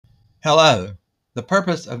Hello. The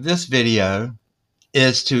purpose of this video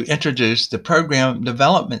is to introduce the program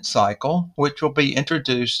development cycle, which will be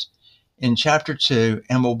introduced in Chapter 2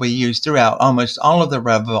 and will be used throughout almost all of the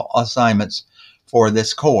Revel assignments for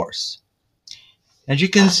this course. As you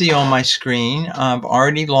can see on my screen, I've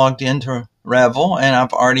already logged into Revel and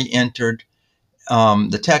I've already entered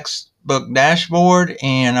the textbook dashboard,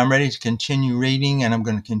 and I'm ready to continue reading, and I'm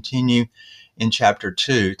going to continue in Chapter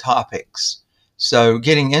 2 topics. So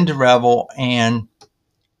getting into Revel and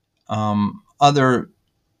other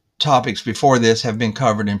topics before this have been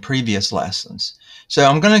covered in previous lessons. So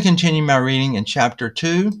I'm going to continue my reading in Chapter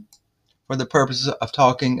 2 for the purposes of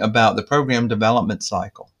talking about the program development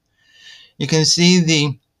cycle. You can see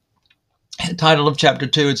the title of Chapter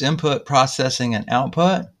 2 is Input, Processing, and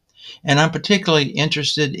Output. And I'm particularly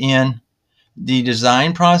interested in the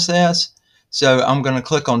design process. So I'm going to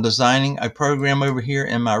click on Designing a Program over here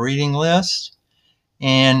in my reading list.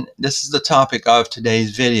 And this is the topic of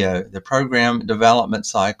today's video, the program development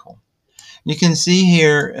cycle. You can see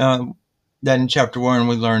here that in Chapter 1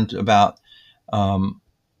 we learned about an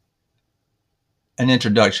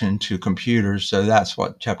introduction to computers, so that's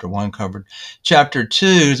what Chapter 1 covered. Chapter 2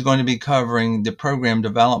 is going to be covering the program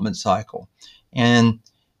development cycle and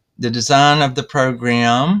the design of the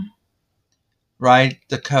program, write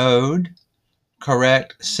the code,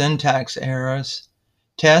 correct syntax errors,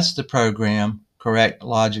 test the program, correct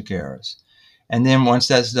logic errors. And then once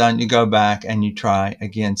that's done, you go back and you try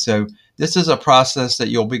again. So this is a process that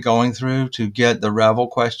you'll be going through to get the Revel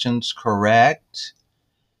questions correct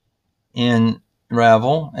in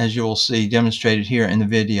Revel, as you will see demonstrated here in the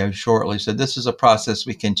video shortly. So this is a process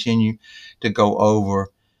we continue to go over.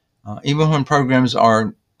 Even when programs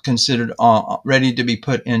are considered ready to be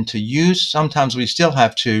put into use, sometimes we still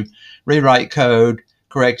have to rewrite code,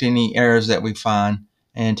 correct any errors that we find,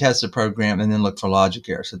 and test the program, and then look for logic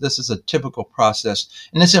errors. So this is a typical process,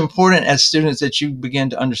 and it's important as students that you begin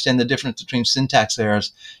to understand the difference between syntax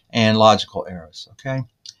errors and logical errors. Okay,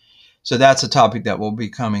 so that's a topic that will be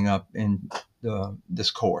coming up in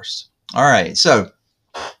this course. All right, so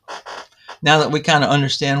now that we kind of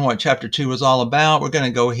understand what Chapter 2 was all about, we're going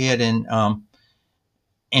to go ahead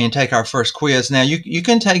and take our first quiz. Now, you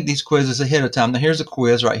can take these quizzes ahead of time. Now, here's a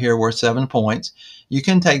quiz right here worth 7 points. You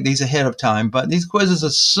can take these ahead of time, but these quizzes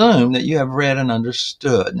assume that you have read and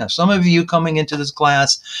understood. Now, some of you coming into this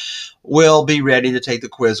class will be ready to take the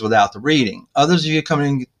quiz without the reading. Others of you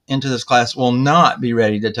coming into this class will not be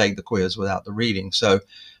ready to take the quiz without the reading. So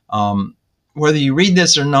whether you read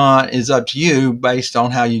this or not is up to you based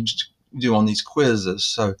on how you do on these quizzes.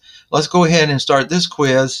 So let's go ahead and start this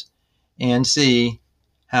quiz and see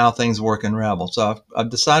how things work in Revel. So I've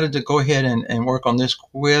decided to go ahead and work on this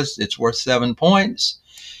quiz. It's worth 7 points.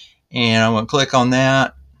 And I'm going to click on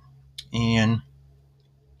that and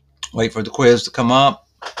wait for the quiz to come up.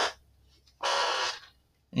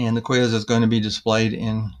 And the quiz is going to be displayed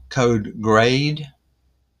in code grade.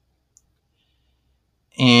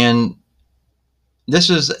 And this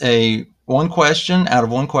is a one question out of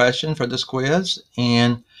one question for this quiz.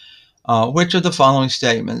 And which of the following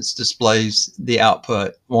statements displays the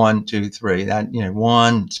output 1, 2, 3? That,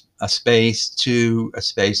 1 a space, 2 a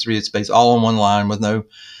space, 3 a space, all in one line with no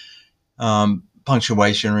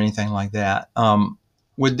punctuation or anything like that.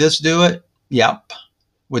 Would this do it? Yep.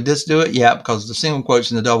 Would this do it? Yep, because the single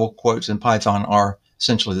quotes and the double quotes in Python are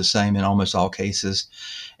essentially the same in almost all cases.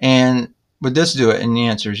 And would this do it? And the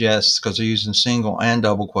answer is yes, because they're using single and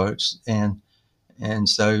double quotes. And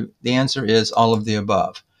so the answer is all of the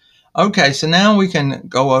above. Okay, so now we can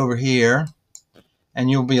go over here, and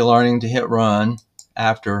you'll be learning to hit run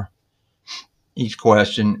after each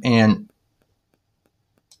question. And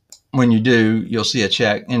when you do, you'll see a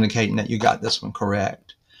check indicating that you got this one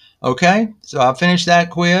correct. Okay, so I've finished that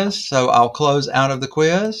quiz, so I'll close out of the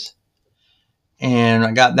quiz. And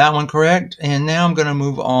I got that one correct. And now I'm going to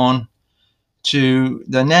move on to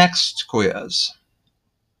the next quiz.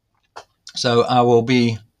 So I will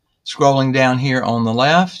be scrolling down here on the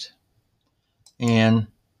left. And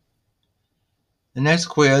the next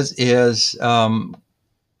quiz is a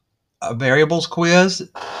variables quiz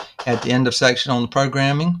at the end of section on the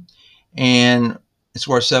programming. And it's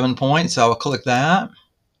worth 7 points. So I'll click that.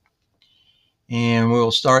 And we'll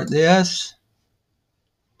start this.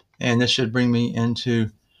 And this should bring me into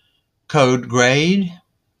code grade.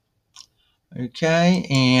 Okay.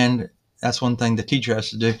 And that's one thing the teacher has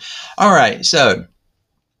to do. All right. So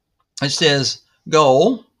it says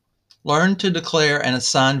goal. Learn to declare and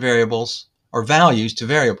assign variables or values to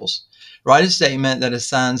variables. Write a statement that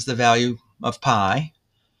assigns the value of pi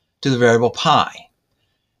to the variable pi.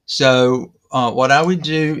 So what I would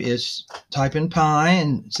do is type in pi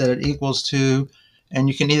and set it equals to, and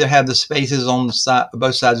you can either have the spaces on the side,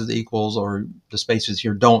 both sides of the equals, or the spaces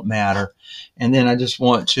here don't matter. And then I just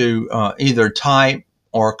want to either type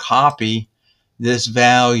or copy this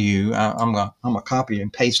value. I'm a copy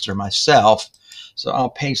and paster myself, so I'll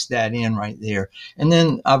paste that in right there. And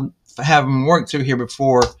then I have them worked through here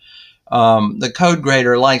before. The code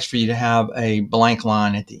grader likes for you to have a blank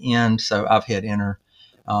line at the end, so I've hit enter.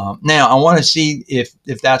 Now I want to see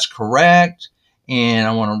if that's correct, and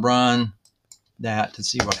I want to run that to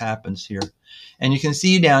see what happens here. And you can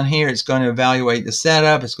see down here it's going to evaluate the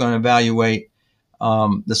setup, it's going to evaluate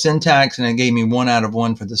the syntax, and it gave me 1 out of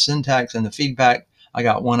 1 for the syntax, and the feedback I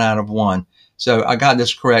got 1 out of 1. So I got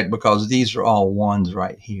this correct because these are all ones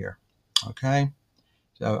right here. Okay,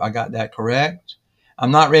 so I got that correct.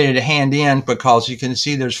 I'm not ready to hand in because you can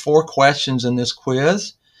see there's 4 questions in this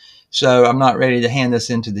quiz. So I'm not ready to hand this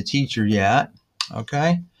in to the teacher yet.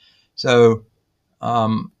 Okay, so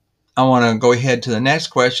I want to go ahead to the next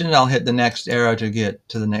question. I'll hit the next arrow to get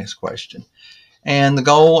to the next question. And the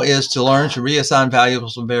goal is to learn to reassign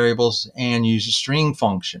valuables and variables and use a string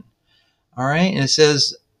function. All right, and it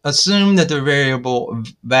says assume that the variable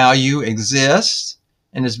value exists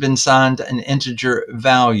and has been assigned an integer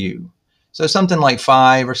value. So something like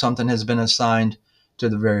 5 or something has been assigned to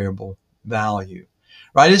the variable value.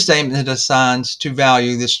 Write a statement that assigns to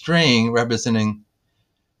value the string representing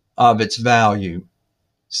of its value.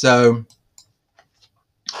 So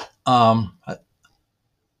we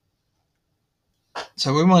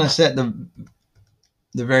want to set the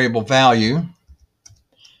variable value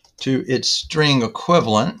to its string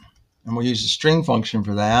equivalent, and we'll use the string function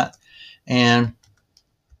for that. And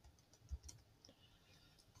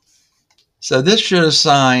so this should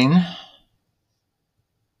assign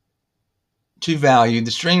to value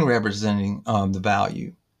the string representing the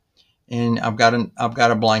value. And I've got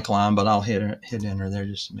a blank line, but I'll hit enter there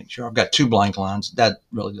just to make sure. I've got 2 blank lines. That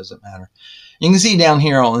really doesn't matter. You can see down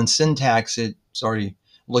here on syntax, it's already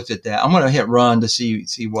looked at that. I'm going to hit run to see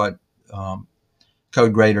what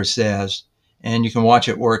Code Grader says, and you can watch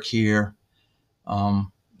it work here.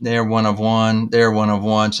 There 1 of 1, there 1 of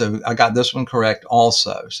 1. So I got this one correct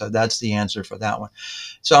also. So that's the answer for that one.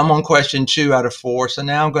 So I'm on question 2 out of 4. So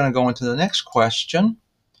now I'm going to go into the next question.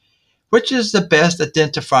 Which is the best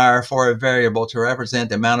identifier for a variable to represent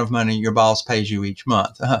the amount of money your boss pays you each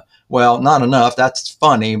month? Well, not enough. That's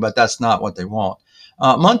funny, but that's not what they want.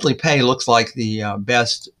 Monthly pay looks like the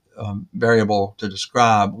best variable to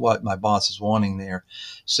describe what my boss is wanting there.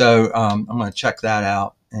 So I'm going to check that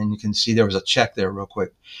out. And you can see there was a check there real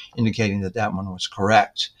quick indicating that that one was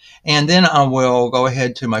correct. And then I will go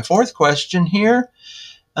ahead to my 4th question here.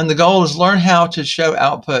 And the goal is learn how to show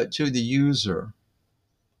output to the user.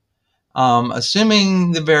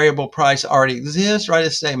 Assuming the variable price already exists, write a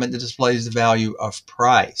statement that displays the value of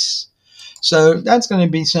price. So that's going to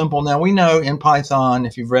be simple. Now we know in Python,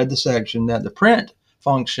 if you've read the section, that the print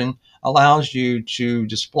function allows you to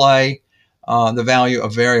display the value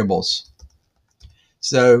of variables.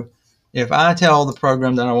 So if I tell the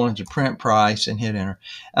program that I wanted to print price and hit enter,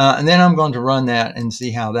 and then I'm going to run that and see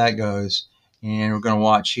how that goes. And we're going to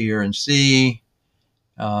watch here and see.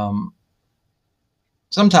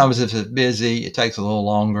 Sometimes if it's busy, it takes a little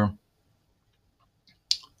longer.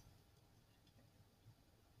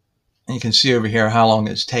 And you can see over here how long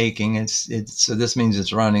it's taking. So this means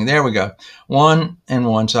it's running. There we go. 1 and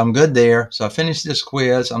 1. So I'm good there. So I finished this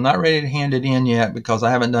quiz. I'm not ready to hand it in yet because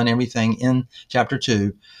I haven't done everything in chapter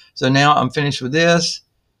 2. So now I'm finished with this,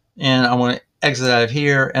 and I want to exit out of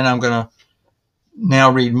here, and I'm going to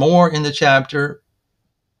now read more in the chapter.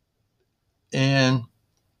 And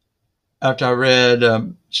after I read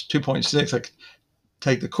 2.6, I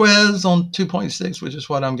take the quiz on 2.6, which is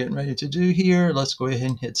what I'm getting ready to do here. Let's go ahead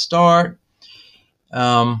and hit start.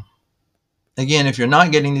 Again, if you're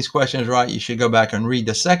not getting these questions right, you should go back and read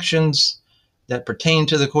the sections that pertain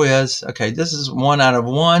to the quiz. Okay, this is 1 out of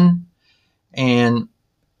 1. And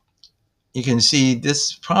you can see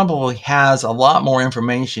this probably has a lot more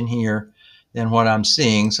information here than what I'm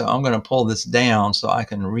seeing. So I'm going to pull this down so I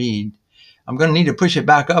can read. I'm going to need to push it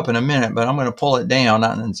back up in a minute, but I'm going to pull it down,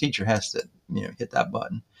 and the teacher has to, hit that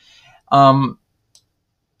button.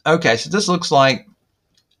 Okay, so this looks like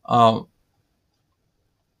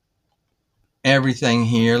everything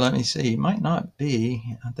here. Let me see. It might not be.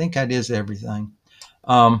 I think that is everything.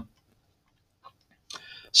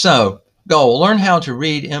 So, goal: learn how to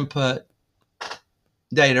read input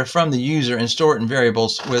data from the user and store it in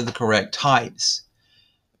variables with the correct types.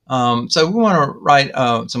 So we want to write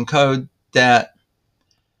some code that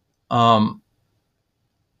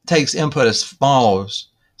takes input as follows.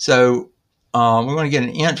 So we're going to get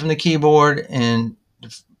an int from the keyboard and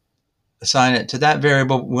assign it to that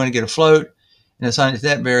variable. We're going to get a float and assign it to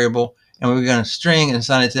that variable, and we're going to string and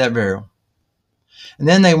assign it to that variable. And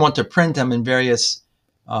then they want to print them in various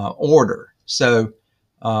order. So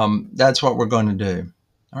that's what we're going to do.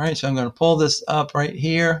 All right, so I'm going to pull this up right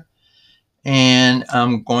here, and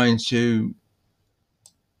I'm going to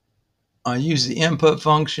use the input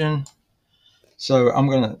function. So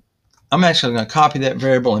I'm actually going to copy that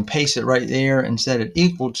variable and paste it right there and set it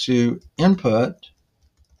equal to input.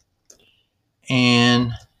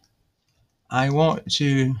 And I want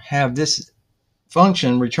to have this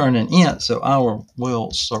function return an int, so I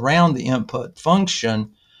will surround the input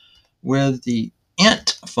function with the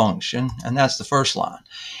int function, and that's the first line.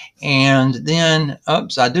 And then,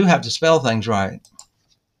 oops, I do have to spell things right.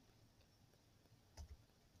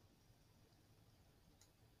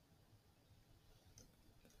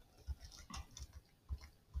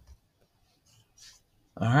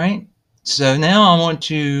 All right, so now I want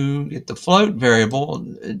to get the float variable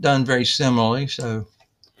done very similarly. So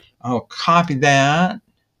I'll copy that,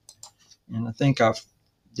 and I think I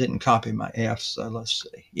didn't copy my F, so let's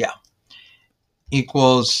see. Yeah,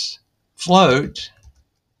 equals float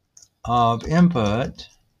of input,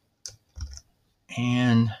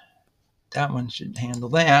 and that one should handle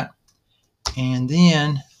that. And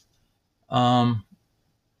then now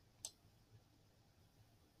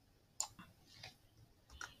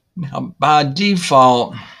by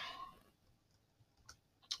default,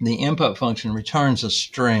 the input function returns a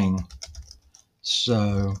string.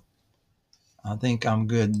 So I think I'm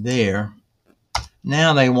good there.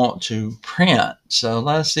 Now they want to print. So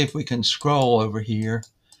let's see if we can scroll over here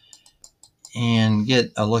and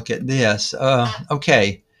get a look at this.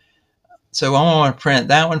 Okay. So I want to print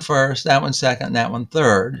that one first, that one second, that one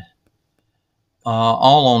third,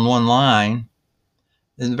 all on one line.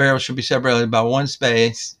 Then the variable should be separated by one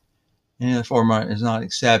space. Any other format is not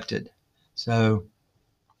accepted. So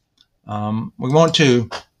we want to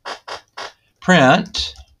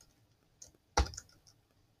print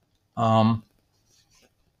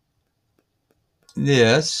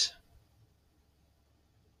this,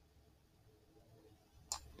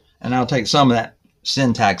 and I'll take some of that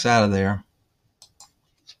syntax out of there.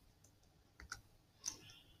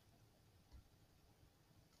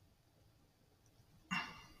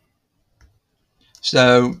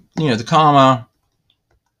 So, the comma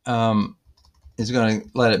is going to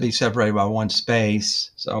let it be separated by one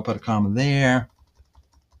space. So I'll put a comma there.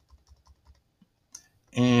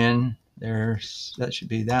 And that should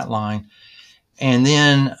be that line. And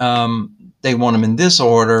then they want them in this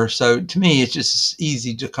order. So to me, it's just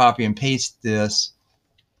easy to copy and paste this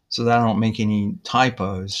so that I don't make any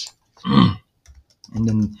typos. And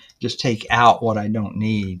then just take out what I don't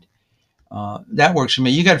need. That works for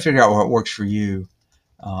me. You got to figure out what works for you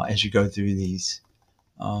as you go through these.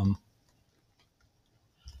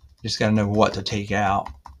 Just got to know what to take out.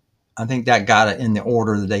 I think that got it in the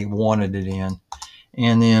order that they wanted it in.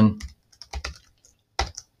 And then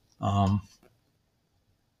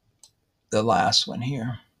the last one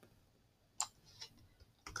here.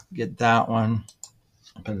 Get that one.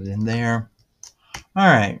 Put it in there. All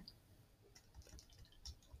right.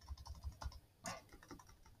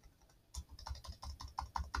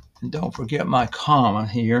 And don't forget my comma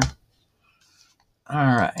here. All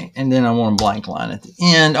right. And then I want a blank line at the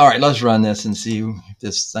end. All right, let's run this and see if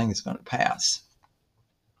this thing is going to pass.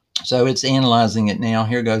 So it's analyzing it now.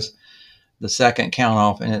 Here goes the second count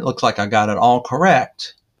off, and it looks like I got it all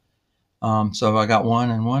correct. So I got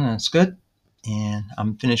 1 and 1, and it's good. And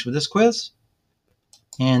I'm finished with this quiz.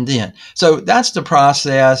 And then, so that's the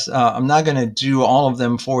process. I'm not going to do all of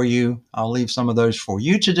them for you. I'll leave some of those for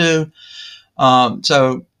you to do.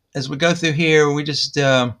 So as we go through here, we just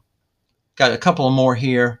got a couple of more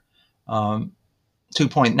here.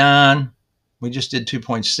 2.9. We just did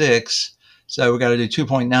 2.6. So we got to do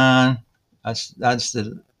 2.9. That's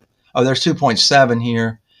the, oh, there's 2.7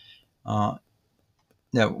 here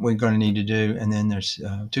that we're going to need to do. And then there's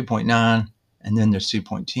 2.9, and then there's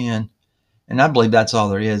 2.10. And I believe that's all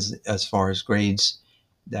there is as far as grades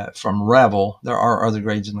that from Revel. There are other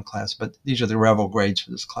grades in the class, but these are the Revel grades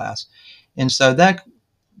for this class. And so that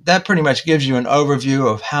pretty much gives you an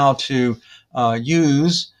overview of how to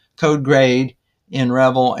use CodeGrade in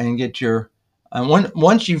Revel and get your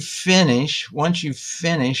once you finish,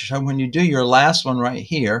 so when you do your last one right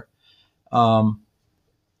here,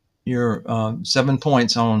 your 7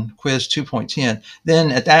 points on quiz 2.10, then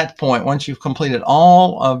at that point, once you've completed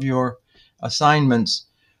all of your assignments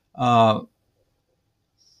for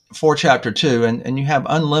chapter 2, and you have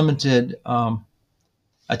unlimited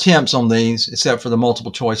attempts on these, except for the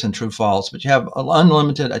multiple choice and true false, but you have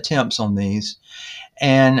unlimited attempts on these.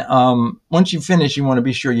 And once you finish, you want to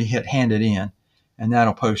be sure you hit hand it in, and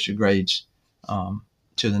that'll post your grades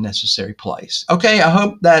to the necessary place. Okay, I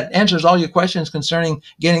hope that answers all your questions concerning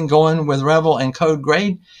getting going with Revel and Code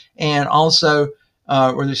Grade, and also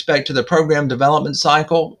with respect to the program development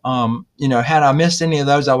cycle. Had I missed any of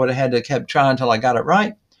those, I would have had to keep trying until I got it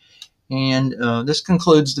right. And this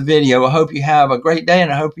concludes the video. I hope you have a great day,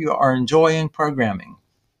 and I hope you are enjoying programming.